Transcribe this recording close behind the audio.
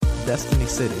Destiny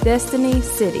City. Destiny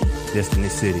City. Destiny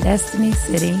City. Destiny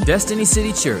City. Destiny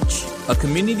City Church, a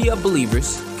community of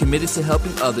believers committed to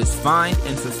helping others find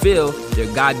and fulfill their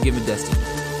God-given destiny.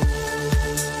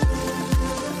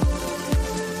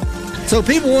 So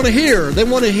people want to hear. They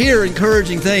want to hear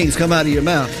encouraging things come out of your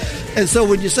mouth. And so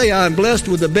when you say, I'm blessed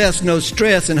with the best, no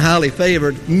stress, and highly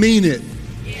favored, mean it.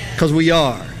 Because we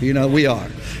are. We are.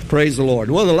 Praise the Lord.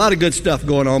 Well, there's a lot of good stuff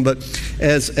going on, but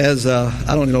as I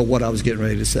don't even know what I was getting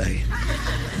ready to say.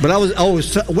 But I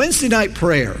was Wednesday night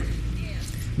prayer.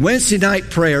 Wednesday night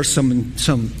prayer, some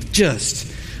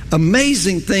just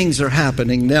amazing things are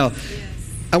happening. Now,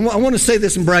 I want to say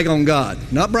this and brag on God.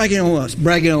 Not bragging on us,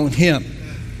 bragging on Him.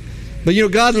 But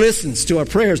God listens to our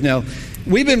prayers now.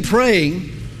 We've been praying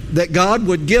that God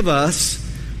would give us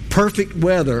perfect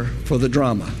weather for the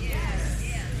drama.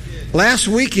 Last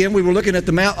weekend, we were looking at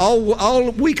the map.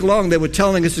 All week long, they were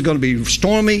telling us it's going to be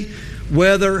stormy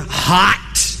weather,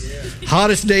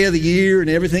 hottest day of the year and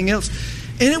everything else.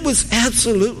 And it was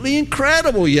absolutely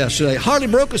incredible yesterday. Hardly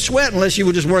broke a sweat unless you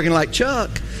were just working like Chuck.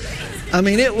 I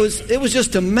mean, it was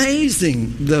just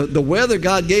amazing, the weather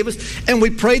God gave us. And we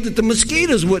prayed that the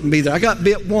mosquitoes wouldn't be there. I got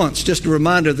bit once, just a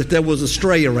reminder that there was a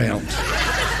stray around.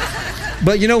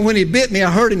 But when he bit me,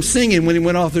 I heard him singing when he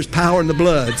went off, there's power in the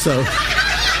blood. So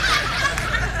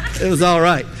it was all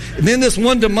right. And then this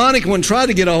one demonic one tried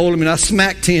to get a hold of me, and I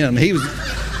smacked him.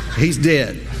 He's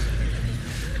dead.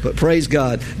 But praise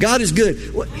God. God is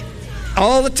good.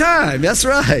 All the time. That's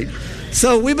right.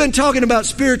 So we've been talking about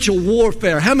spiritual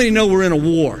warfare. How many know we're in a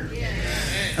war?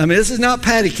 I mean, this is not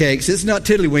patty cakes. This is not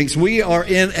tiddlywinks. We are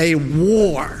in a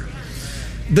war.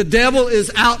 The devil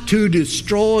is out to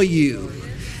destroy you.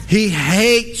 He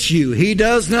hates you. He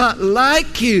does not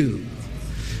like you.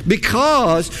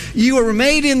 Because you are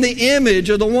made in the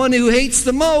image of the one who hates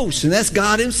the most, and that's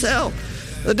God Himself.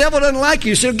 The devil doesn't like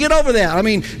you, so get over that. I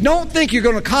mean, don't think you're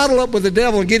going to coddle up with the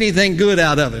devil and get anything good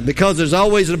out of him, because there's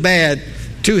always a bad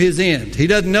to his end. He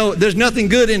doesn't know, there's nothing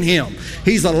good in him.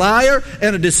 He's a liar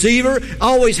and a deceiver,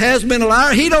 always has been a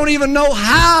liar. He don't even know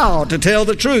how to tell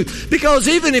the truth, because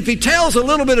even if he tells a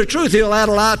little bit of truth, he'll add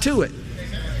a lie to it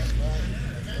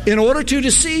in order to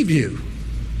deceive you.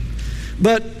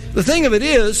 But the thing of it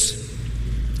is,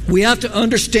 we have to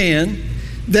understand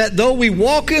that though we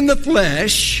walk in the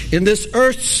flesh, in this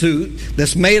earth suit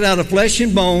that's made out of flesh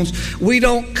and bones, we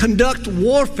don't conduct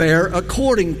warfare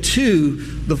according to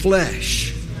the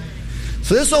flesh.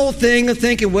 So this old thing of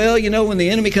thinking, well, when the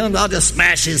enemy comes, I'll just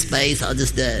smash his face. I'll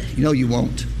just, you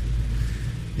won't.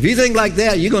 If you think like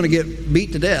that, you're going to get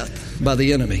beat to death by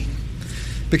the enemy.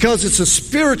 Because it's a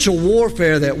spiritual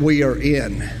warfare that we are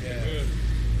in.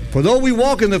 For though we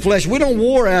walk in the flesh, we don't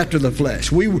war after the flesh.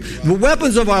 The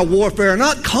weapons of our warfare are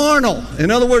not carnal.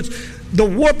 In other words, the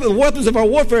weapons of our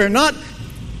warfare are not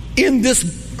in this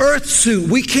earth suit.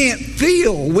 We can't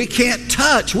feel, we can't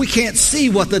touch, we can't see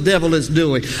what the devil is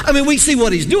doing. I mean, we see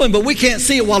what he's doing, but we can't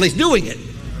see it while he's doing it.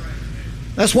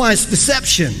 That's why it's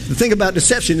deception. The thing about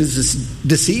deception is it's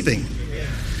deceiving.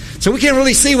 So we can't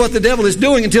really see what the devil is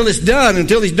doing until it's done,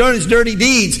 until he's done his dirty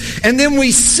deeds. And then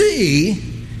we see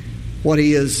what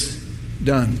he has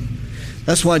done.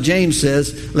 That's why James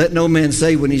says, let no man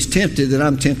say when he's tempted that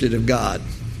I'm tempted of God.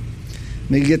 Let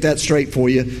me get that straight for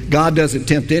you. God doesn't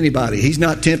tempt anybody. He's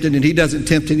not tempted, and he doesn't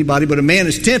tempt anybody. But a man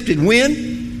is tempted when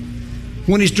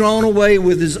he's drawn away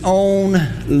with his own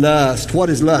lust. What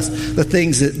is lust? The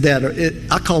things that are,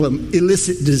 I call them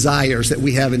illicit desires that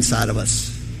we have inside of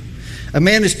us. A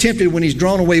man is tempted when he's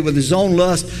drawn away with his own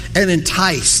lust and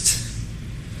enticed.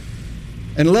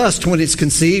 And lust, when it's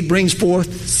conceived, brings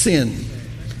forth sin.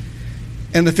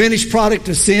 And the finished product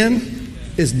of sin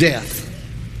is death.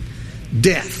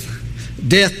 Death.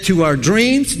 Death to our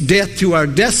dreams, death to our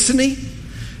destiny,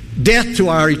 death to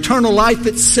our eternal life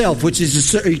itself, which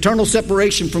is eternal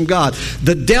separation from God.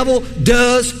 The devil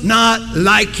does not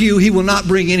like you. He will not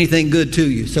bring anything good to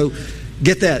you. So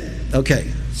get that. Okay.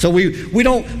 So we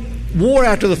don't war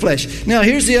after the flesh. Now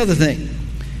here's the other thing.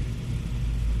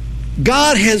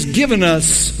 God has given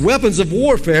us weapons of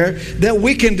warfare that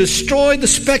we can destroy the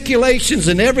speculations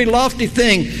and every lofty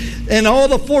thing and all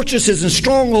the fortresses and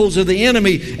strongholds of the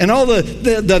enemy and all the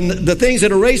things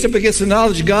that are raised up against the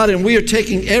knowledge of God, and we are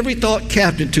taking every thought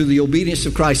captive to the obedience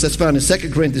of Christ. That's found in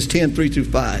 2 Corinthians 10,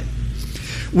 3-5.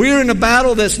 We're in a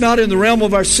battle that's not in the realm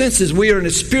of our senses. We are in a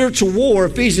spiritual war.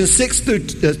 Ephesians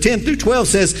 10-12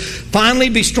 says, finally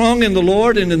be strong in the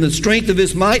Lord and in the strength of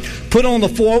His might. Put on the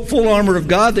full armor of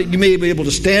God that you may be able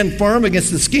to stand firm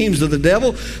against the schemes of the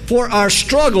devil. For our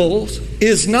struggle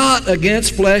is not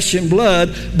against flesh and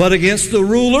blood, but against the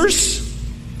rulers.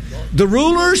 The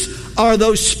rulers are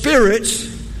those spirits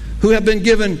who have been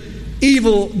given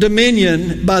evil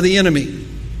dominion by the enemy.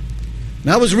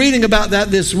 Now, I was reading about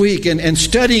that this week and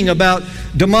studying about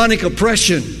demonic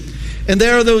oppression. And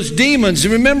there are those demons.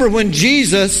 And remember when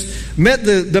Jesus met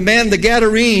the man, the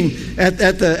Gadarene, at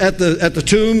the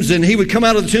tombs, and he would come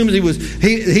out of the tombs.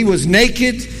 He was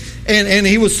naked, and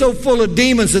he was so full of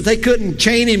demons that they couldn't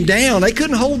chain him down. They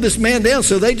couldn't hold this man down,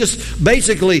 so they just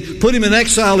basically put him in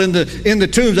exile in the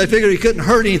tombs. They figured he couldn't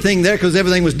hurt anything there because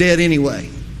everything was dead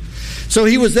anyway. So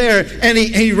he was there, and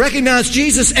he recognized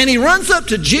Jesus, and he runs up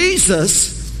to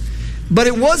Jesus. But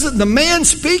it wasn't the man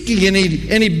speaking, and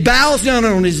he bows down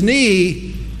on his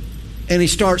knee, and he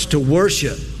starts to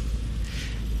worship.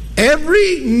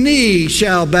 Every knee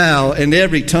shall bow, and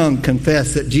every tongue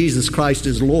confess that Jesus Christ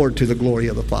is Lord, to the glory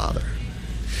of the Father.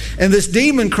 And this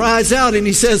demon cries out, and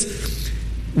he says,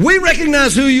 "We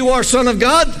recognize who you are, Son of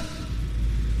God.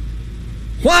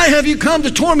 Why have you come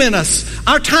to torment us?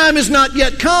 Our time is not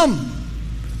yet come."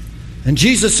 And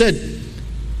Jesus said,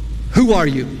 "Who are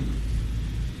you?"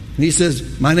 And he says,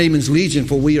 "My name is Legion,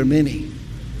 for we are many."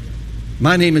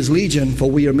 My name is Legion, for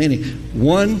we are many.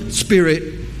 One spirit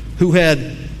who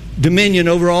had dominion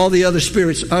over all the other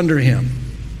spirits under him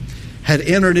had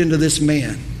entered into this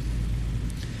man.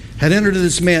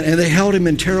 And they held him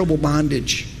in terrible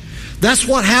bondage. That's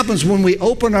what happens when we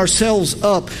open ourselves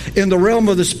up in the realm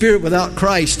of the Spirit without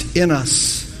Christ in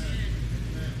us.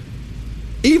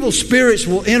 Evil spirits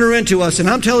will enter into us. And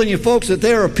I'm telling you, folks, that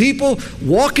there are people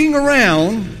walking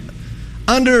around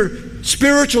under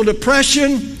spiritual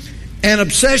depression and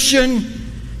obsession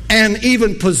and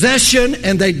even possession,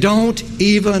 and they don't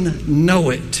even know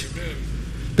it.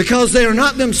 Because they are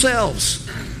not themselves.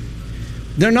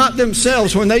 They're not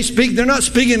themselves. When they speak, they're not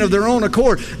speaking of their own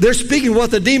accord. They're speaking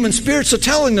what the demon spirits are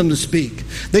telling them to speak.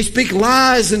 They speak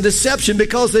lies and deception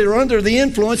because they are under the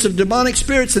influence of demonic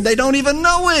spirits, and they don't even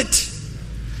know it.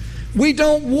 We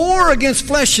don't war against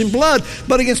flesh and blood,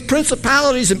 but against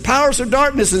principalities and powers of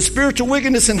darkness and spiritual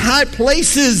wickedness in high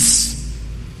places.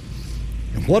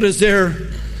 And what is their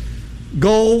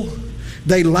goal?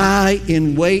 They lie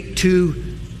in wait to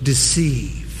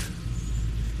deceive.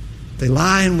 They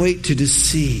lie in wait to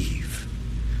deceive.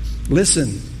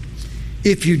 Listen,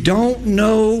 if you don't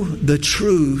know the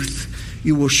truth,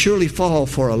 you will surely fall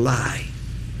for a lie.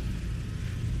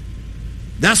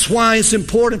 That's why it's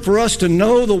important for us to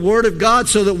know the Word of God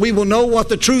so that we will know what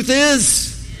the truth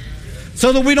is.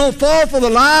 So that we don't fall for the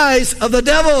lies of the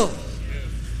devil.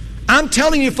 I'm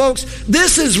telling you, folks,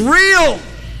 this is real.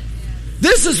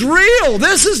 This is real.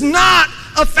 This is not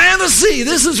a fantasy.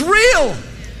 This is real.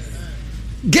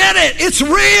 Get it? It's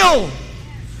real.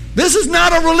 This is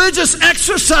not a religious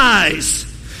exercise.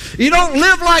 You don't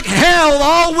live like hell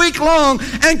all week long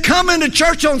and come into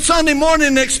church on Sunday morning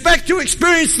and expect to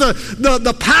experience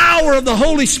the power of the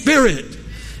Holy Spirit,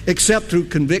 except through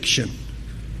conviction.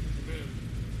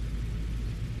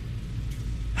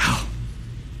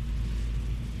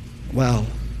 Wow.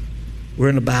 We're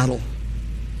in a battle.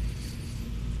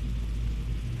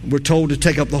 We're told to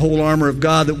take up the whole armor of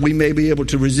God that we may be able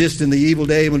to resist in the evil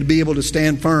day and to be able to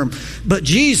stand firm. But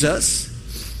Jesus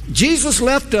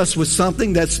left us with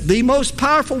something that's the most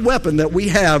powerful weapon that we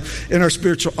have in our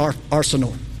spiritual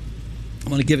arsenal. I'm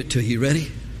going to give it to you. Ready?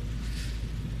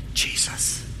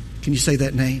 Jesus. Can you say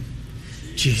that name?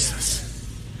 Jesus.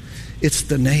 It's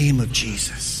the name of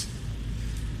Jesus.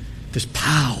 There's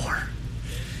power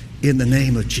in the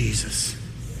name of Jesus.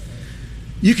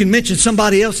 You can mention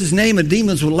somebody else's name and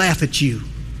demons will laugh at you.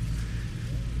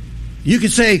 You can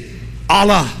say,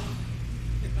 Allah.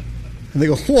 And they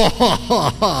go,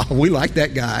 whoa, we like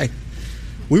that guy.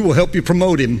 We will help you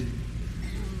promote him.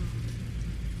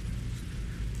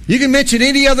 You can mention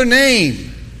any other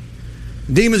name.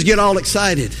 Demons get all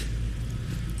excited.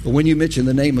 But when you mention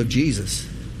the name of Jesus,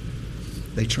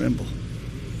 they tremble.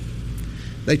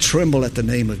 They tremble at the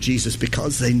name of Jesus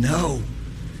because they know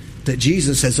that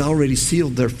Jesus has already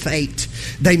sealed their fate.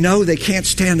 They know they can't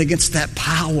stand against that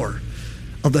power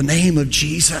of the name of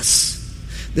Jesus.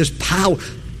 There's power.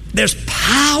 There's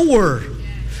power.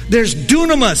 There's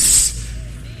dunamis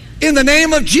in the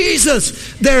name of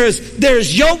Jesus.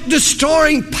 There's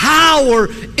yoke-destroying power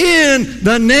in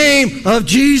the name of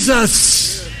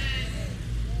Jesus.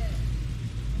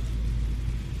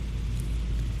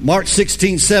 Mark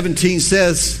 16:17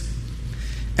 says,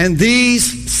 "And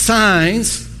these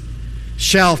signs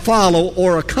shall follow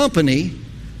or accompany"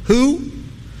 who?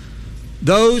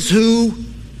 Those who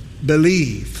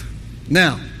believe.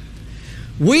 Now,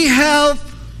 we have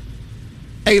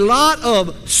a lot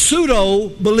of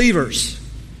pseudo-believers.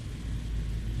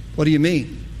 What do you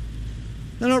mean?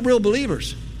 They're not real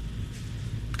believers.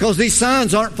 Because these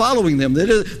signs aren't following them.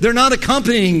 They're not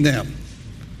accompanying them.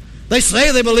 They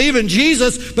say they believe in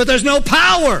Jesus, but there's no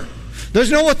power. There's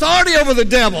no authority over the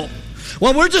devil.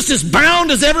 Well, we're just as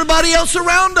bound as everybody else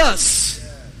around us.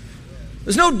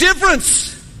 There's no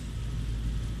difference.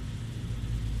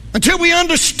 Until we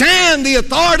understand the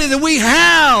authority that we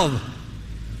have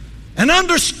and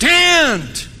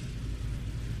understand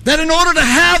that in order to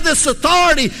have this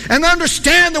authority and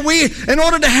understand that in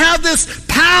order to have this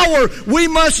power, we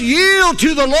must yield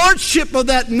to the lordship of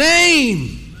that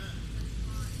name.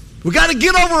 We've got to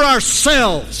get over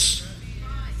ourselves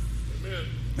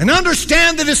and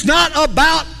understand that it's not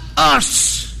about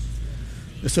us.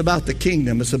 It's about the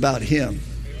kingdom. It's about Him.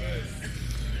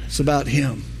 It's about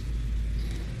Him.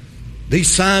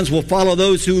 These signs will follow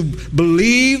those who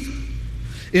believe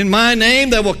in my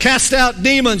name. They will cast out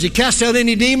demons. You cast out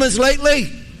any demons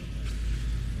lately?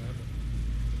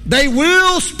 They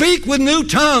will speak with new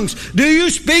tongues. Do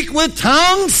you speak with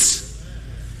tongues?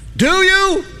 Do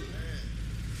you?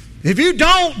 If you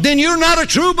don't, then you're not a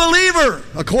true believer,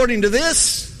 according to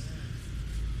this.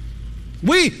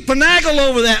 We finagle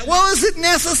over that. Well, is it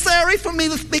necessary for me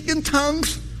to speak in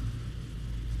tongues?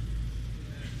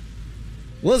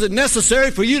 Was it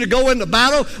necessary for you to go into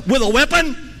battle with a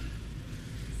weapon?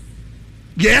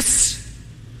 Yes.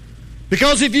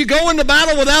 Because if you go into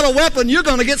battle without a weapon, you're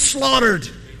going to get slaughtered.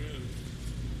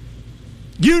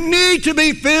 You need to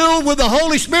be filled with the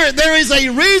Holy Spirit. There is a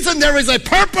reason, there is a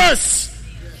purpose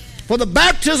for the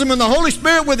baptism in the Holy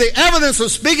Spirit with the evidence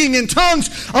of speaking in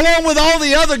tongues, along with all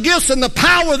the other gifts and the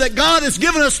power that God has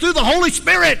given us through the Holy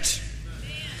Spirit.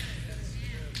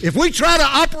 If we try to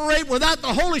operate without the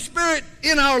Holy Spirit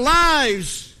in our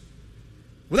lives,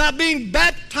 without being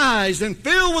baptized and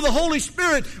filled with the Holy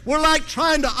Spirit, we're like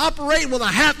trying to operate with a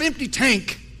half-empty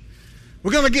tank.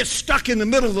 We're going to get stuck in the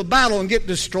middle of the battle and get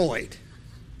destroyed.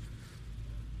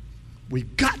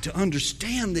 We've got to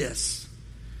understand this.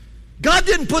 God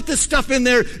didn't put this stuff in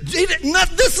there.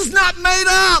 This is not made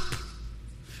up.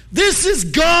 This is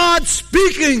God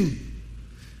speaking.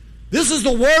 This is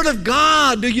the Word of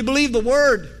God. Do you believe the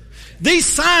Word? These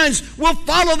signs will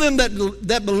follow them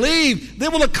that believe. They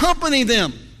will accompany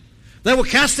them. They will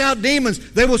cast out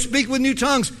demons. They will speak with new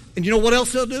tongues. And you know what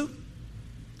else they'll do?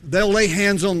 They'll lay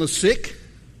hands on the sick.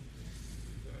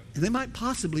 And they might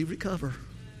possibly recover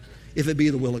if it be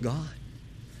the will of God.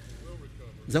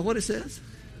 Is that what it says?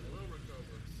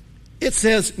 It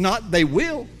says not they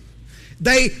will.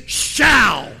 They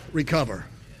shall recover.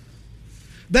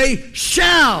 They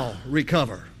shall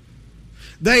recover.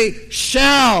 They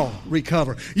shall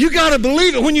recover. You got to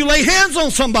believe it. When you lay hands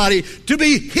on somebody to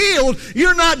be healed,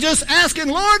 you're not just asking,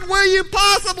 Lord, will you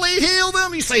possibly heal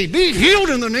them? You say, be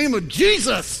healed in the name of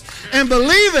Jesus, and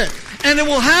believe it, and it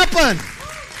will happen.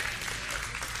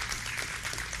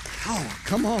 Oh,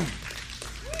 come on.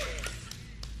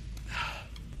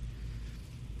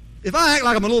 If I act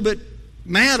like I'm a little bit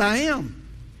mad, I am.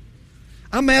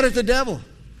 I'm mad at the devil.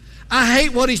 I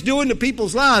hate what he's doing to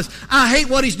people's lives. I hate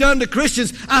what he's done to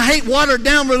Christians. I hate watered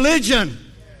down religion.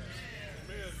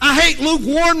 I hate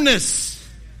lukewarmness.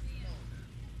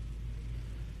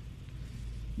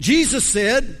 Jesus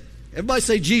said, everybody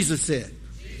say Jesus said.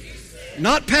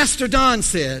 Not Pastor Don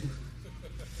said.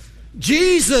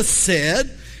 Jesus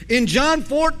said in John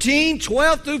 14,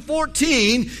 12 through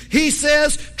 14, he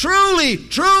says, truly,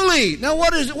 truly. Now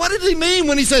what does he mean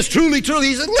when he says truly, truly?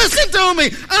 He says, listen to me.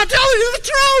 I'm telling you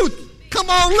the truth. Come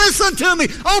on, listen to me.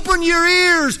 Open your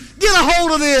ears. Get a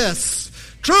hold of this.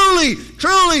 Truly,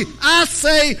 truly, I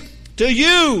say to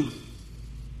you,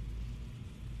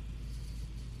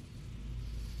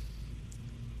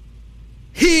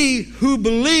 he who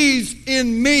believes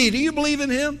in me. Do you believe in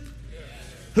him? Yes.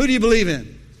 Who do you believe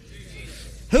in?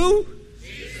 Jesus. Who?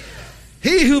 Jesus.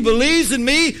 He who believes in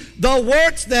me, the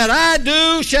works that I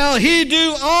do shall he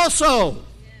do also.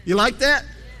 You like that?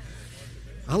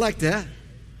 I like that.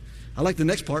 I like the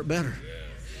next part better.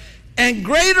 And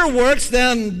greater works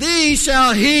than these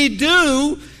shall he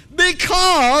do,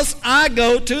 because I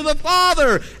go to the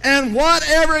Father. And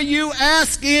whatever you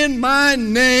ask in my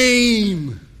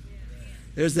name.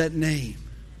 There's that name.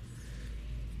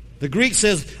 The Greek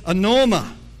says anoma.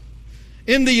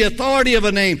 In the authority of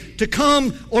a name. To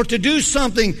come or to do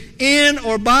something in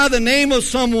or by the name of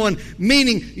someone.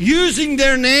 Meaning using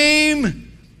their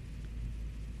name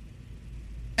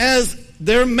as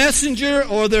their messenger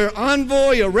or their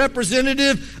envoy or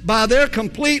representative by their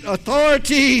complete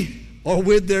authority or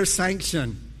with their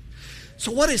sanction.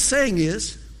 So what it's saying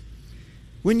is,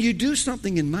 when you do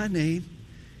something in my name,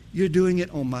 you're doing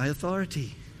it on my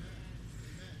authority.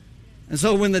 And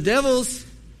so when the devils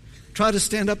try to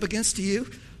stand up against you,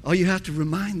 all you have to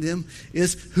remind them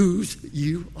is whose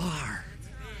you are.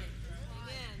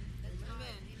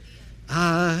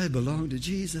 I belong to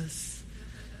Jesus.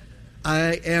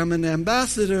 I am an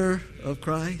ambassador of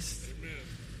Christ.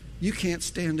 You can't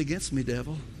stand against me,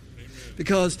 devil.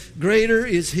 Because greater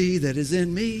is he that is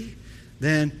in me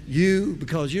than you,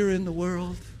 because you're in the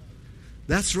world.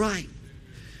 That's right.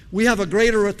 We have a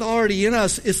greater authority in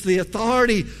us. It's the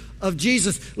authority of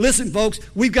Jesus. Listen, folks,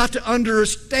 we've got to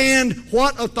understand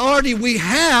what authority we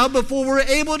have before we're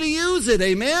able to use it.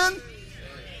 Amen?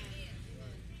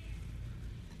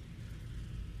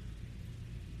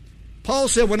 Paul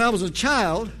said, when I was a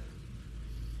child,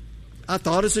 I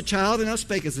thought as a child and I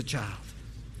spake as a child.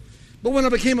 But when I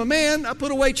became a man, I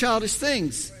put away childish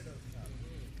things.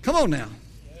 Come on now.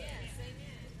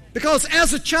 Because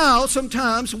as a child,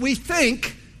 sometimes we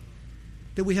think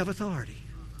that we have authority.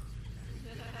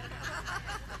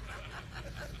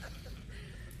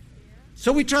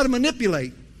 So we try to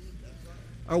manipulate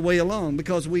our way along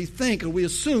because we think or we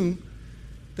assume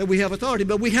that we have authority,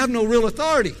 but we have no real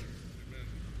authority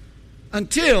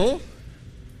until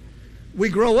we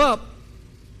grow up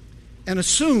and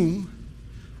assume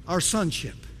our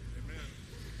sonship.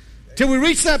 Till we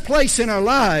reach that place in our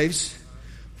lives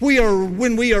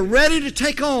when we are ready to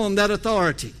take on that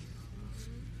authority.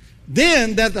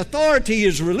 Then that authority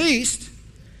is released,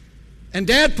 and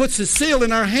Dad puts his seal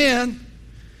in our hand,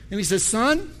 and he says,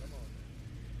 son,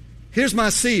 here's my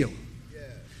seal.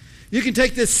 You can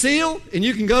take this seal, and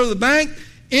you can go to the bank.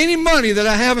 Any money that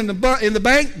I have in the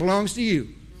bank belongs to you.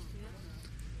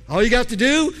 All you got to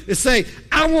do is say,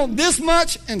 I want this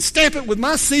much, and stamp it with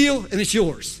my seal, and it's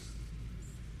yours.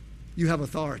 You have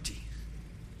authority.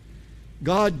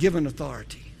 God-given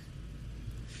authority.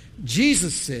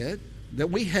 Jesus said that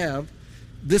we have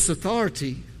this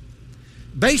authority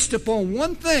based upon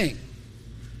one thing,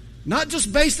 not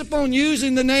just based upon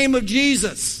using the name of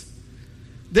Jesus.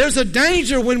 There's a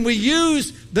danger when we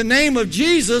use the name of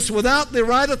Jesus without the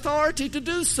right authority to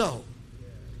do so.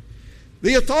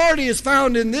 The authority is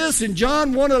found in this in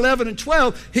John 1:11 and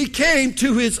 12. He came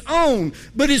to his own,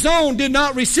 but his own did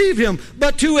not receive him.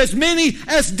 But to as many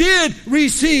as did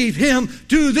receive him,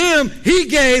 to them he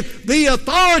gave the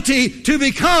authority to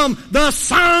become the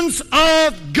sons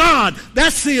of God.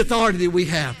 That's the authority that we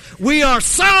have. We are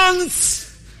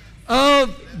sons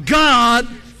of God.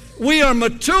 We are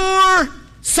mature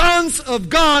sons of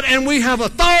God, and we have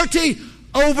authority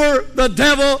over the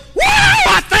devil. Woo!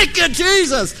 I thank you,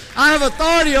 Jesus. I have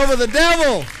authority over the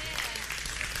devil.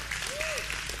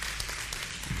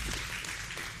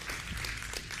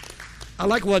 I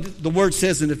like what the word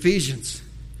says in Ephesians,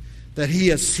 that he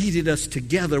has seated us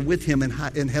together with him in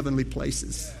heavenly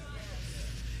places.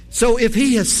 So if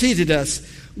he has seated us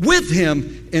with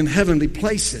him in heavenly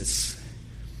places,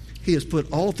 he has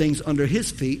put all things under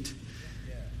his feet.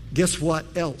 Guess what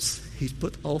else? He's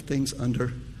put all things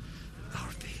under our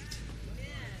feet.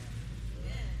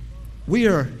 We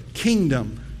are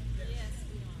kingdom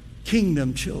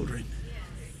children.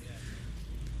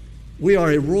 We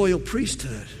are a royal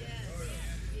priesthood,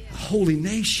 a holy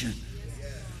nation,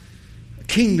 a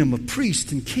kingdom of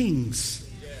priests and kings.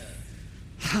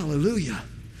 Hallelujah.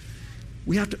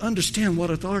 We have to understand what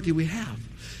authority we have.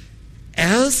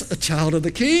 As a child of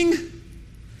the King,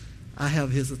 I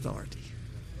have his authority.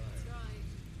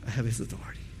 I have his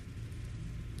authority.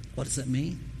 What does that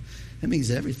mean? That means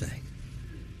everything.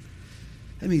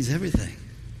 That means everything.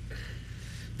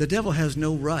 The devil has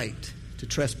no right to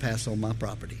trespass on my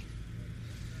property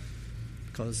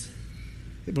because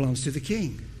it belongs to the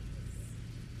King.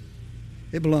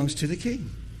 It belongs to the King.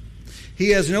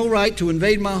 He has no right to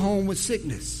invade my home with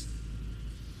sickness.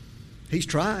 He's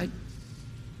tried,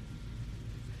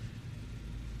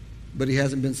 but he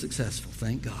hasn't been successful,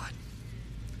 thank God.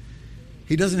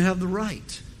 He doesn't have the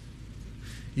right.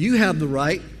 You have the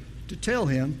right to tell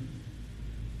him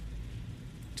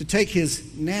to take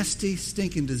his nasty,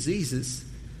 stinking diseases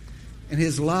and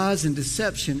his lies and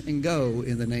deception and go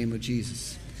in the name of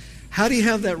Jesus. How do you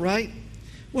have that right?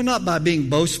 Well, not by being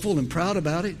boastful and proud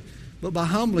about it, but by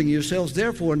humbling yourselves,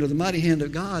 therefore, under the mighty hand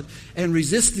of God and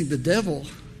resisting the devil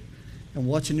and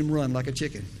watching him run like a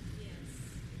chicken.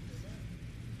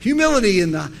 Humility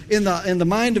in the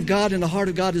mind of God and the heart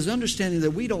of God is understanding that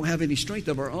we don't have any strength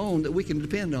of our own that we can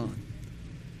depend on.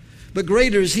 But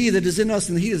greater is he that is in us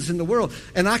than he that is in the world.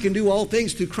 And I can do all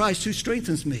things through Christ who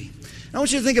strengthens me. I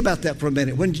want you to think about that for a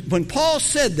minute. When Paul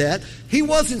said that, he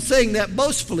wasn't saying that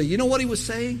boastfully. You know what he was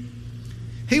saying?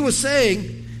 He was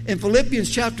saying in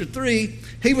Philippians chapter 3,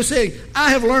 he was saying,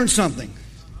 I have learned something.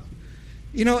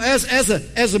 You know,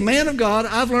 as a man of God,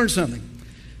 I've learned something.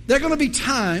 There are going to be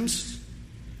times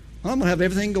I'm going to have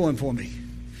everything going for me.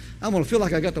 I'm going to feel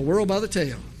like I got the world by the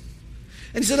tail.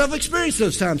 And he said, I've experienced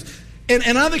those times.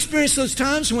 And I've experienced those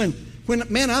times when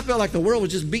Man, I felt like the world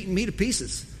was just beating me to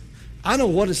pieces. I know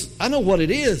what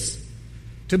it is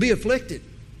to be afflicted.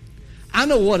 I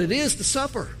know what it is to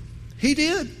suffer. He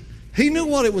did. He knew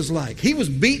what it was like. He was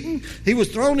beaten. He was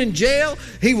thrown in jail.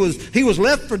 He was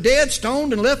left for dead,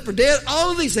 stoned and left for dead.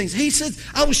 All of these things. He said,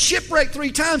 I was shipwrecked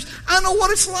 3 times. I know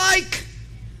what it's like.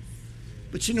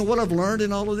 But you know what I've learned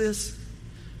in all of this?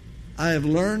 I have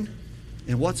learned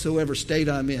in whatsoever state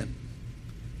I'm in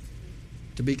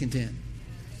to be content.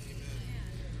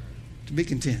 To be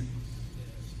content.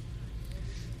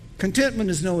 Contentment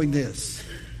is knowing this.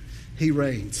 He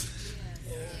reigns.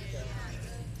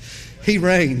 He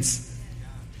reigns.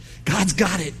 God's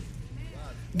got it.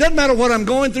 Doesn't matter what I'm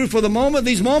going through for the moment.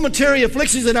 These momentary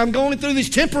afflictions that I'm going through, these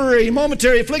temporary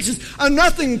momentary afflictions, are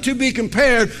nothing to be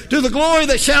compared to the glory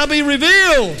that shall be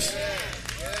revealed.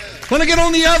 When I get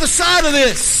on the other side of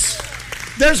this,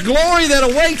 there's glory that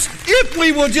awaits if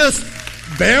we will just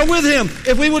bear with Him,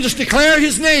 if we will just declare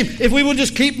His name, if we will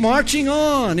just keep marching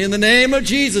on in the name of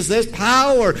Jesus. There's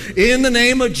power in the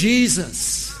name of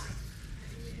Jesus.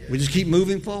 We just keep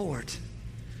moving forward.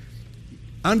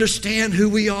 Understand who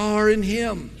we are in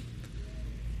Him.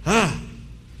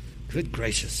 Good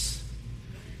gracious.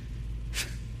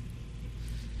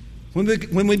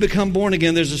 When we become born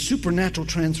again, there's a supernatural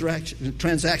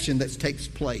transaction that takes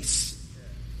place.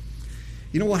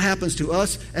 You know what happens to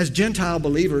us as Gentile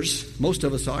believers? Most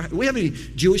of us are. Do we have any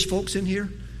Jewish folks in here?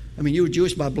 I mean, you were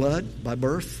Jewish by blood, by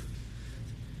birth.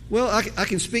 Well, I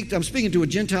can speak. I'm speaking to a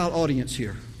Gentile audience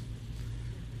here.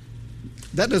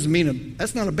 That doesn't mean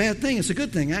that's not a bad thing. It's a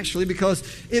good thing, actually, because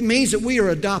it means that we are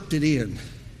adopted in.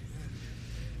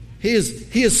 He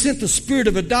has sent the spirit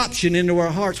of adoption into our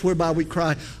hearts, whereby we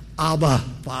cry, Abba,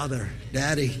 Father,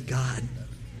 Daddy, God.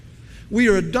 We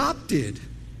are adopted.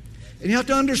 And you have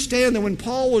to understand that when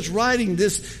Paul was writing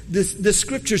this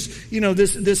scriptures,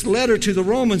 this letter to the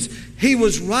Romans, he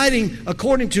was writing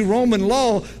according to Roman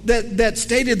law that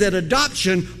stated that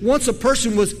adoption, once a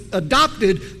person was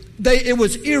adopted, it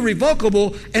was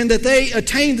irrevocable, and that they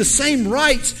attained the same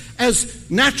rights as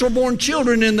natural born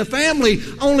children in the family,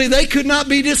 only they could not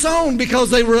be disowned because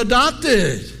they were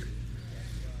adopted.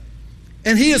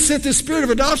 And He has sent this spirit of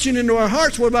adoption into our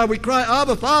hearts, whereby we cry,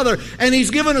 Abba, Father. And He's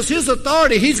given us His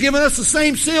authority. He's given us the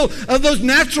same seal of those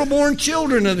natural born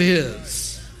children of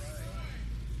His.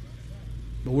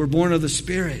 But we're born of the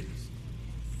Spirit.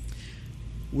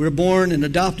 We're born and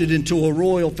adopted into a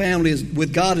royal family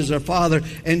with God as our Father,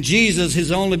 and Jesus,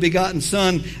 His only begotten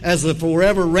Son, as the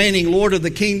forever reigning Lord of the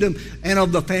kingdom and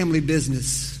of the family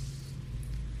business.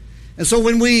 And so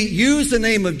when we use the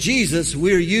name of Jesus,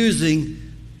 we're using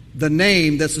the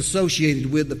name that's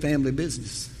associated with the family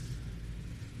business.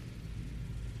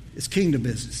 It's kingdom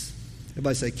business.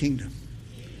 Everybody say kingdom.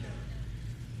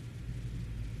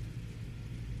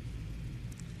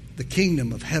 The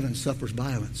kingdom of heaven suffers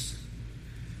violence.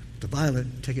 The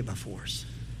violent take it by force.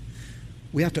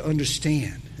 We have to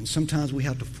understand, and sometimes we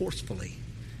have to forcefully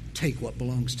take what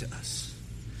belongs to us.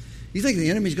 You think the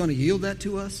enemy's going to yield that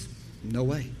to us? No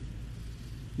way.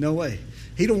 No way.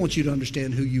 He don't want you to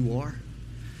understand who you are.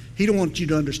 He don't want you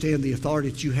to understand the authority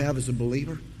that you have as a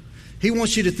believer. He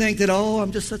wants you to think that,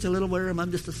 I'm just such a little worm.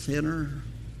 I'm just a sinner.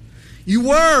 You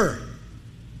were.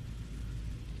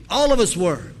 All of us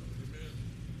were.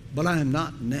 But I am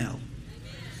not now.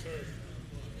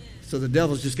 So the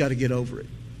devil's just got to get over it.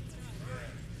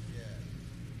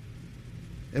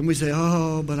 And we say,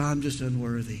 but I'm just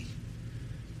unworthy.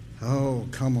 Oh,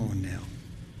 come on now.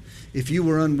 If you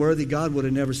were unworthy, God would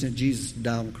have never sent Jesus to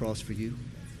die on the cross for you.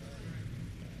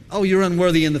 Oh, you're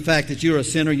unworthy in the fact that you're a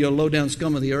sinner, you're a low-down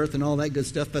scum of the earth and all that good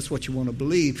stuff. That's what you want to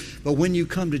believe. But when you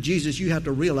come to Jesus, you have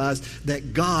to realize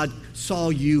that God saw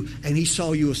you, and He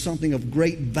saw you as something of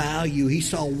great value. He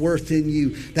saw worth in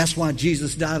you. That's why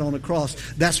Jesus died on the cross.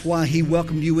 That's why He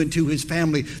welcomed you into His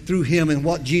family through Him and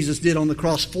what Jesus did on the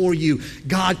cross for you.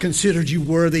 God considered you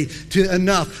worthy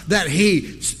enough that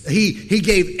He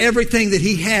gave everything that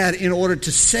He had in order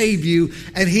to save you,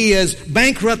 and He has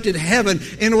bankrupted heaven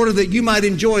in order that you might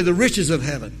enjoy the riches of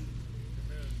heaven.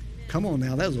 Come on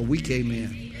now, that was a weak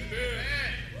amen.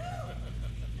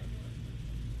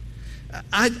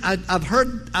 I've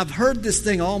heard this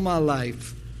thing all my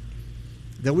life,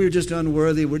 that we're just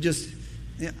unworthy.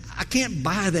 I can't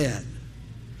buy that.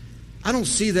 I don't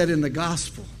see that in the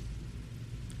gospel.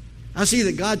 I see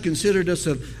that God considered us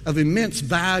of immense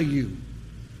value.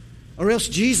 Or else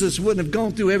Jesus wouldn't have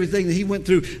gone through everything that He went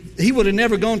through. He would have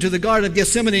never gone to the Garden of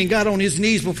Gethsemane and got on His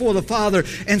knees before the Father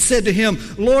and said to Him,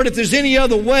 Lord, if there's any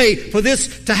other way for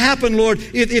this to happen, Lord,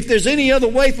 if there's any other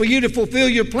way for You to fulfill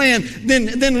Your plan,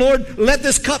 then Lord, let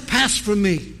this cup pass from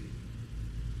me.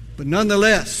 But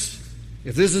nonetheless,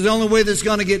 If this is the only way that's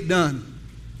going to get done,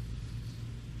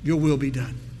 your will be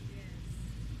done.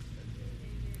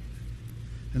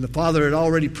 And the Father had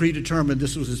already predetermined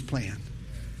this was His plan.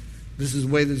 This is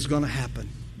the way that it's going to happen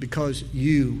because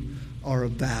you are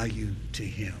of value to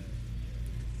Him.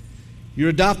 You're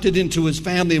adopted into His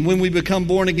family, and when we become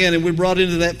born again and we're brought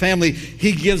into that family,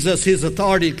 He gives us His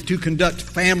authority to conduct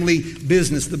family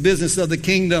business, the business of the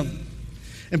kingdom.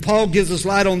 And Paul gives us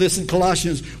light on this in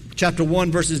Colossians chapter 1,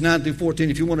 verses 9 through 14.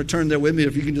 If you want to turn there with me,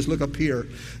 if you can just look up here.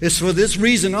 It's for this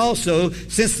reason also,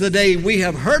 since the day we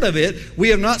have heard of it, we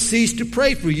have not ceased to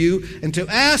pray for you and to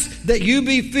ask that you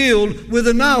be filled with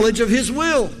the knowledge of His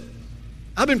will.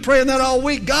 I've been praying that all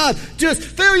week. God, just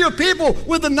fill your people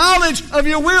with the knowledge of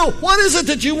your will. What is it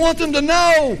that you want them to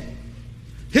know?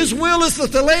 His will is the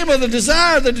thelema, the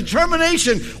desire, the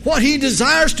determination, what He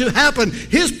desires to happen,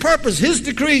 His purpose, His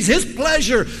decrees, His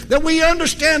pleasure, that we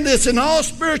understand this in all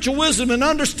spiritual wisdom and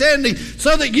understanding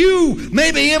so that you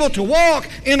may be able to walk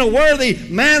in a worthy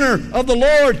manner of the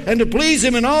Lord and to please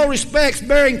Him in all respects,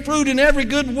 bearing fruit in every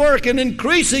good work and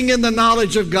increasing in the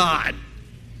knowledge of God.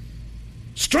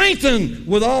 Strengthened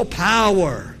with all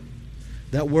power.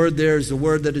 That word there is the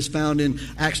word that is found in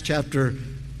Acts chapter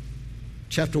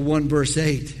 1, verse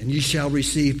 8. And ye shall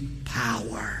receive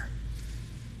power.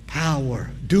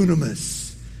 Power.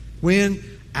 Dunamis. When?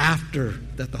 After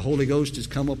that the Holy Ghost has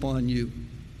come upon you.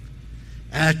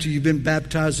 After you've been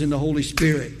baptized in the Holy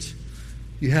Spirit.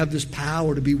 You have this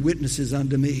power to be witnesses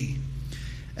unto me.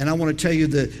 And I want to tell you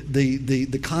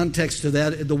the context of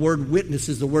that. The word witness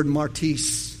is the word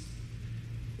martis.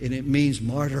 And it means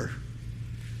martyr.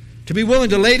 To be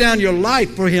willing to lay down your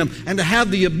life for Him and to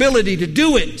have the ability to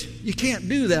do it. You can't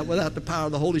do that without the power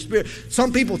of the Holy Spirit.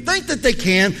 Some people think that they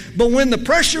can, but when the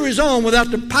pressure is on without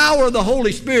the power of the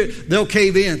Holy Spirit, they'll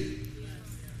cave in.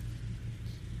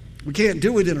 We can't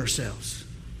do it in ourselves.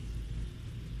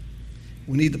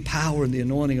 We need the power and the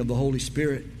anointing of the Holy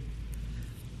Spirit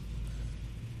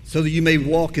so that you may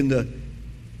walk in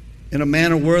a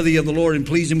manner worthy of the Lord and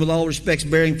please Him with all respects,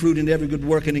 bearing fruit in every good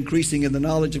work and increasing in the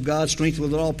knowledge of God, strengthened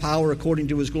with all power according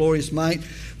to His glorious might,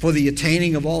 for the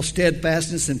attaining of all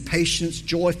steadfastness and patience,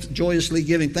 joyously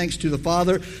giving thanks to the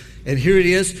Father. And here it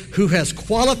is, who has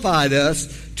qualified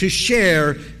us to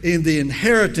share in the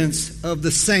inheritance of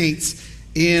the saints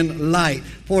in light.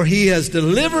 For He has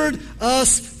delivered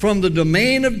us from the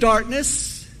domain of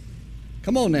darkness.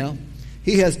 Come on now.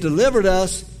 He has delivered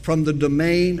us from the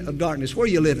domain of darkness. Where are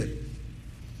you living?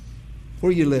 Where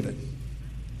are you living?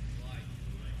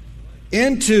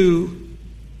 And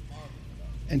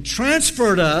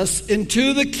transferred us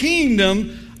into the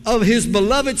kingdom of His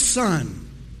beloved Son.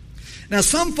 Now,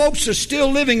 some folks are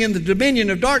still living in the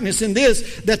dominion of darkness in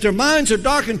this, that their minds are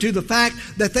darkened to the fact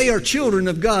that they are children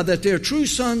of God, that they are true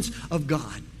sons of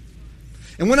God.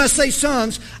 And when I say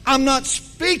sons, I'm not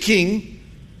speaking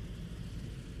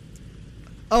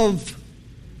of,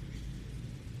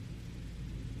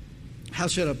 how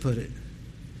should I put it?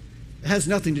 It has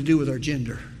nothing to do with our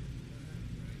gender.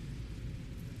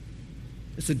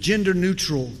 It's a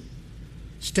gender-neutral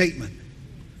statement.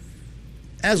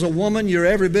 As a woman, you're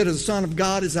every bit as a son of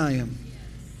God as I am.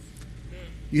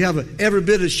 You have every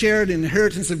bit as shared in the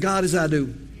inheritance of God as I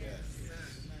do.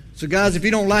 So guys, if you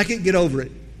don't like it, get over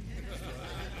it.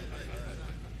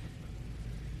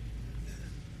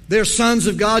 They're sons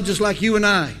of God just like you and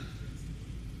I.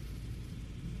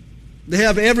 They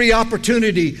have every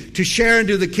opportunity to share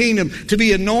into the kingdom, to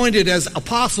be anointed as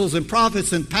apostles and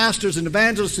prophets and pastors and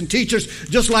evangelists and teachers,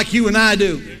 just like you and I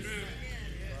do.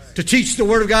 To teach the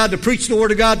Word of God, to preach the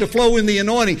Word of God, to flow in the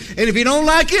anointing. And if you don't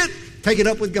like it, take it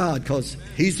up with God, because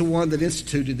He's the one that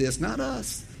instituted this, not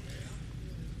us.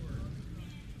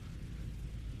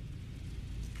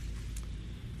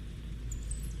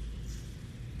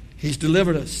 He's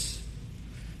delivered us,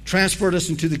 transferred us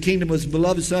into the kingdom of His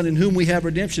beloved Son, in whom we have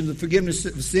redemption, the forgiveness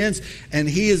of sins, and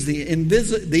He is the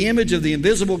image of the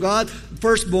invisible God,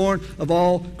 firstborn of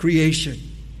all creation.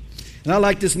 And I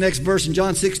like this next verse in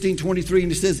John 16:23,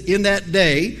 and it says, in that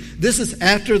day, this is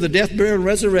after the death, burial, and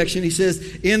resurrection, He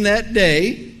says, in that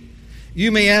day,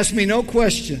 you may ask me no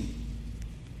question.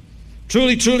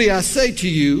 Truly, truly, I say to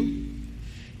you,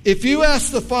 if you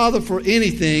ask the Father for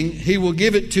anything, He will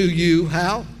give it to you.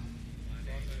 How?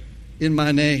 In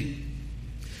my name.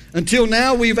 Until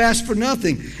now, we've asked for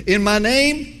nothing. In my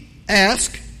name,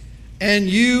 ask, and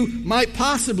you might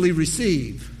possibly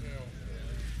receive.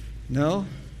 No?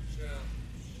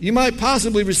 You might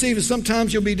possibly receive, and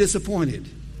sometimes you'll be disappointed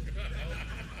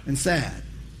and sad.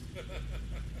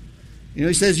 You know,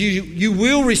 He says you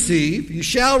will receive, you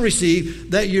shall receive,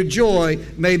 that your joy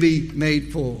may be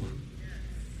made full.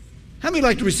 How many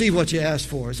like to receive what you ask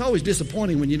for? It's always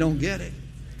disappointing when you don't get it.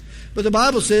 But the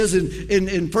Bible says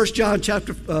in 1 John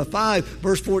chapter 5,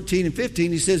 verse 14 and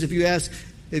 15, he says,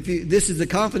 this is the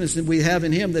confidence that we have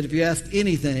in him, that if you ask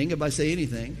anything, everybody say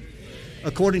anything,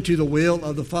 according to the will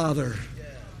of the Father,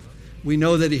 we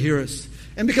know that he hears us.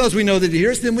 And because we know that he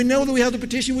hears us, then we know that we have the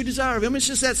petition we desire of him. It's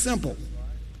just that simple.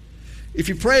 If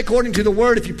you pray according to the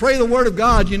Word, if you pray the Word of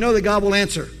God, you know that God will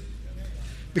answer.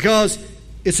 Because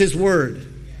it's his Word.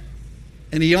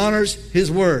 And he honors his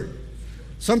Word.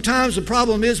 Sometimes the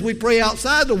problem is we pray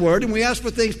outside the Word and we ask for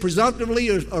things presumptively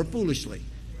or foolishly.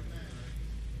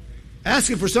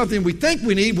 Asking for something we think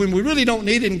we need when we really don't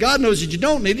need it, and God knows that you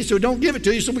don't need it, so don't give it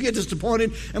to you, so we get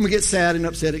disappointed and we get sad and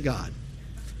upset at God.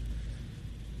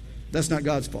 That's not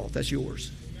God's fault. That's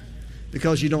yours.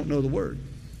 Because you don't know the Word.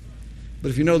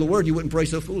 But if you know the Word, you wouldn't pray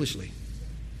so foolishly.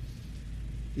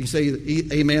 You can say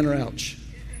amen or ouch.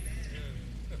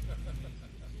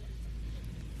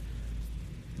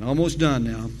 I'm almost done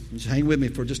now. Just hang with me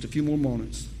for just a few more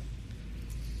moments.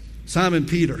 Simon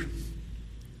Peter,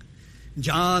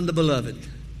 John the Beloved.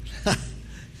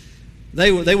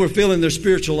 They were feeling their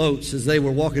spiritual oats as they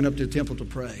were walking up to the temple to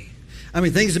pray. I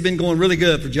mean, things have been going really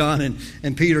good for John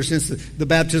and Peter since the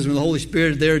baptism of the Holy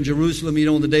Spirit there in Jerusalem,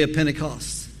 on the day of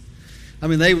Pentecost. I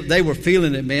mean, they were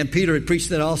feeling it, man. Peter had preached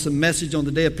that awesome message on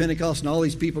the day of Pentecost, and all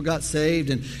these people got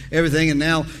saved and everything. And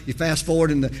now you fast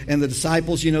forward, and the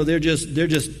disciples, they're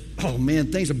just, oh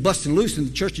man, things are busting loose in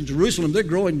the church in Jerusalem. They're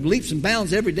growing leaps and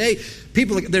bounds every day.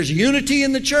 There's unity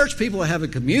in the church. People are having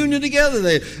communion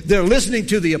together. They're listening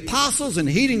to the apostles and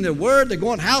heeding their word. They're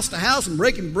going house to house and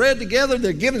breaking bread together.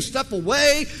 They're giving stuff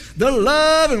away. They're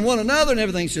loving one another, and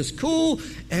everything's just cool.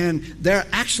 And they're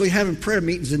actually having prayer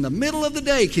meetings in the middle of the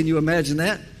day. Can you imagine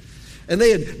that? And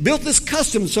they had built this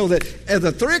custom so that at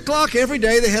the 3 o'clock every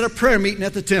day they had a prayer meeting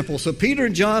at the temple. So Peter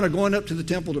and John are going up to the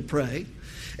temple to pray.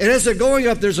 And as they're going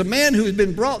up, there's a man who had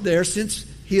been brought there since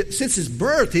his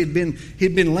birth. He'd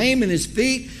been lame in his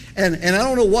feet. And I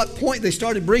don't know what point they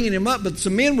started bringing him up, but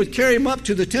some men would carry him up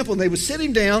to the temple, and they would sit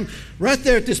him down right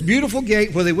there at this beautiful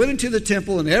gate where they went into the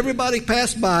temple, and everybody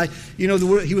passed by. He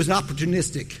was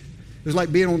opportunistic. It was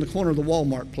like being on the corner of the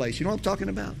Walmart place. You know what I'm talking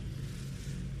about?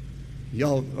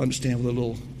 Y'all understand with a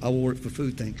little I will work for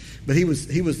food thing. But he was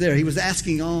there. He was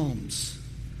asking alms.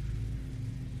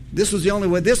 This was the only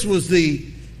way. This was the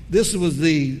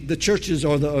churches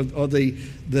or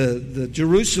the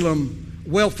Jerusalem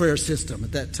welfare system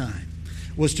at that time,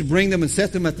 was to bring them and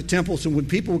set them at the temple. So when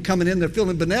people were coming in, they're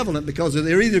feeling benevolent because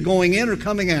they're either going in or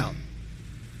coming out.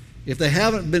 If they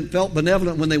haven't felt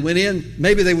benevolent when they went in,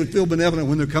 maybe they would feel benevolent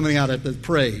when they're coming out at the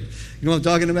parade. You know what I'm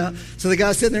talking about? So the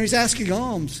guy's sitting there, he's asking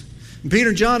alms. And Peter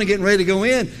and John are getting ready to go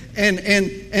in.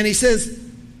 And he says,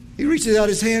 he reaches out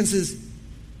his hand and says,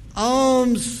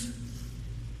 alms.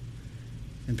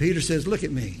 And Peter says, look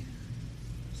at me.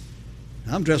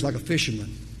 I'm dressed like a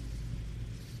fisherman.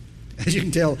 As you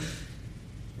can tell,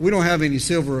 we don't have any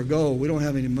silver or gold. We don't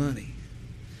have any money.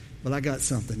 But I got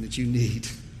something that you need.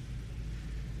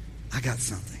 I got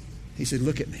something. He said,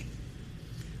 look at me.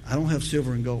 I don't have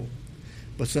silver and gold,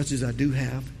 but such as I do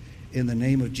have, in the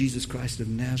name of Jesus Christ of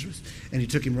Nazareth. And he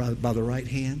took him by the right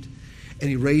hand, and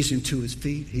he raised him to his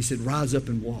feet. He said, rise up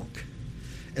and walk.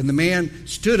 And the man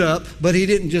stood up, but he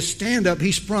didn't just stand up,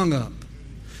 he sprung up.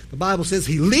 The Bible says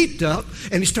he leaped up,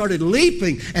 and he started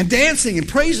leaping and dancing and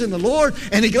praising the Lord.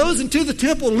 And he goes into the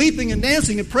temple leaping and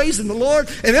dancing and praising the Lord.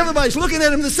 And everybody's looking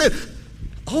at him and said,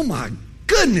 oh my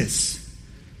goodness.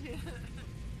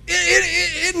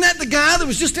 Isn't that the guy that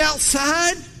was just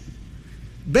outside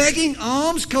begging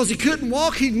alms because he couldn't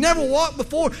walk? He'd never walked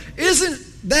before.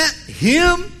 Isn't that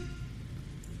him?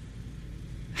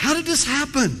 How did this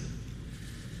happen?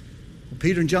 Well,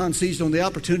 Peter and John seized on the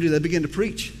opportunity. They began to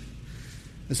preach.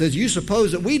 And says, you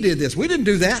suppose that we did this. We didn't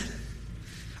do that.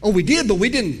 Oh, we did, but we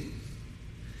didn't.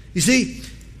 You see,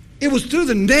 it was through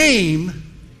the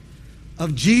name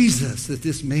of Jesus that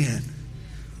this man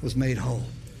was made whole.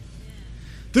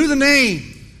 Through the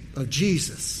name of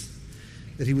Jesus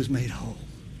that he was made whole.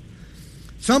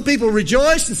 Some people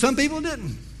rejoiced and some people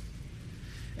didn't.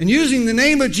 And using the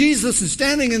name of Jesus and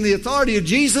standing in the authority of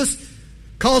Jesus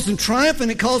caused them triumph, and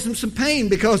it caused them some pain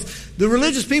because the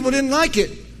religious people didn't like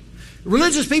it.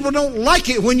 Religious people don't like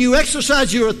it when you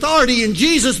exercise your authority in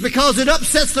Jesus because it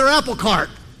upsets their apple cart.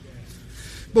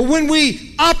 But when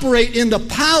we operate in the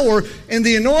power and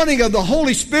the anointing of the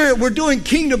Holy Spirit, we're doing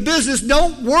kingdom business.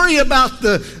 Don't worry about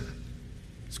the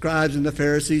scribes and the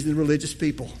Pharisees and the religious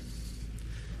people.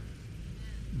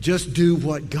 Just do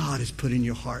what God has put in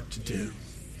your heart to do.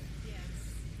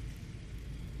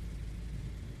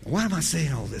 Why am I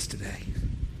saying all this today?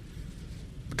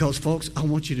 Because, folks, I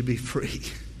want you to be free.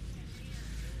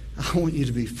 I want you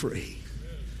to be free.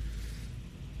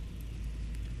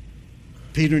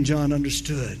 Peter and John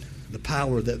understood the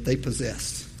power that they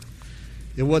possessed.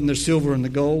 It wasn't their silver and the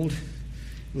gold.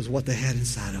 It was what they had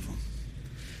inside of them.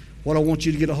 What I want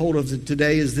you to get a hold of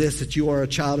today is this, that you are a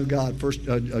child of God. First,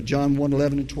 John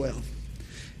 1:11 and 12.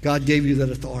 God gave you that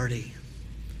authority.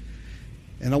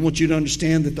 And I want you to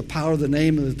understand that the power of the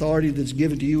name and the authority that's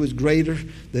given to you is greater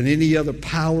than any other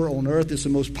power on earth. It's the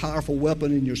most powerful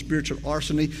weapon in your spiritual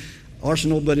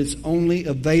arsenal, but it's only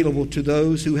available to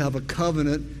those who have a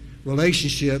covenant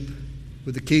relationship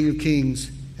with the King of Kings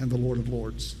and the Lord of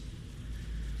Lords.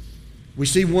 We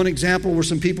see one example where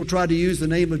some people tried to use the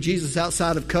name of Jesus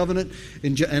outside of covenant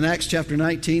in Acts chapter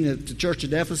 19 at the church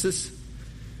at Ephesus.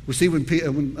 We see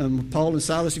when Paul and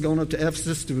Silas are going up to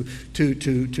Ephesus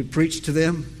to preach to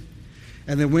them,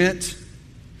 and they went,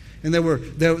 and they were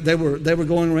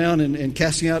going around and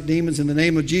casting out demons in the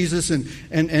name of Jesus,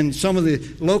 and some of the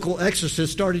local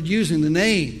exorcists started using the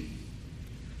name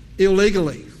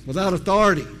illegally, without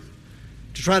authority,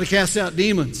 to try to cast out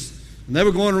demons. And they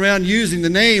were going around using the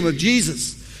name of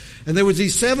Jesus. And there was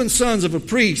these 7 sons of a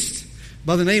priest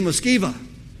by the name of Sceva.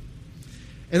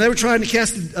 And they were trying to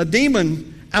cast a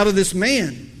demon out of this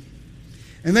man.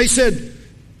 And they said,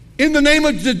 in the name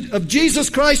of Jesus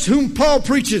Christ, whom Paul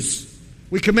preaches,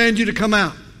 we command you to come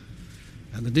out.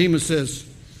 And the demon says,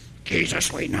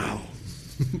 Jesus we know.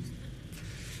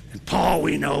 And Paul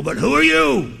we know, but who are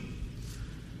you?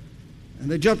 And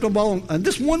they jumped on all, and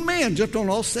this one man jumped on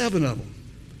all 7 of them.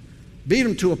 Beat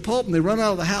them to a pulp, and they run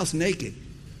out of the house naked.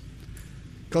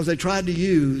 Because they tried to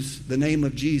use the name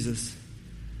of Jesus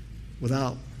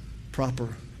without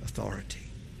proper authority.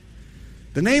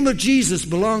 The name of Jesus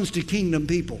belongs to kingdom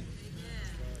people.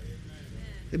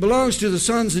 It belongs to the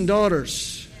sons and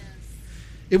daughters.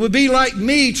 It would be like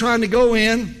me trying to go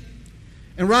in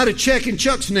and write a check in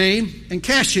Chuck's name and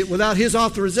cash it without his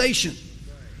authorization.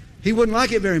 He wouldn't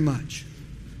like it very much.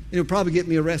 It would probably get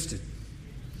me arrested.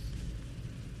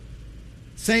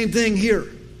 Same thing here.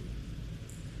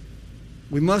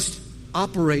 We must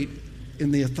operate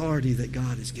in the authority that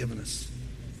God has given us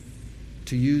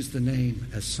to use the name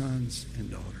as sons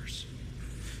and daughters.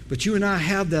 But you and I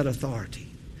have that authority.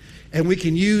 And we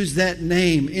can use that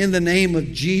name in the name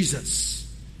of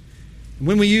Jesus.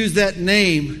 When we use that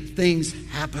name, things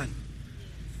happen.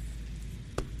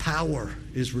 Power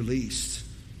is released.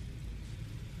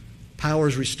 Power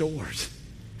is restored.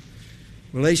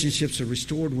 Relationships are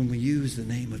restored when we use the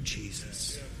name of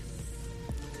Jesus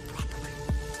properly.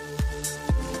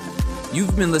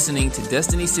 You've been listening to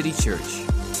Destiny City Church,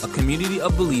 a community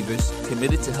of believers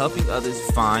committed to helping others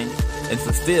find and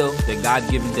fulfill their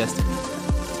God-given destiny.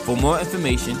 For more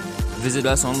information, visit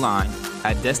us online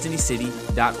at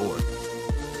destinycity.org.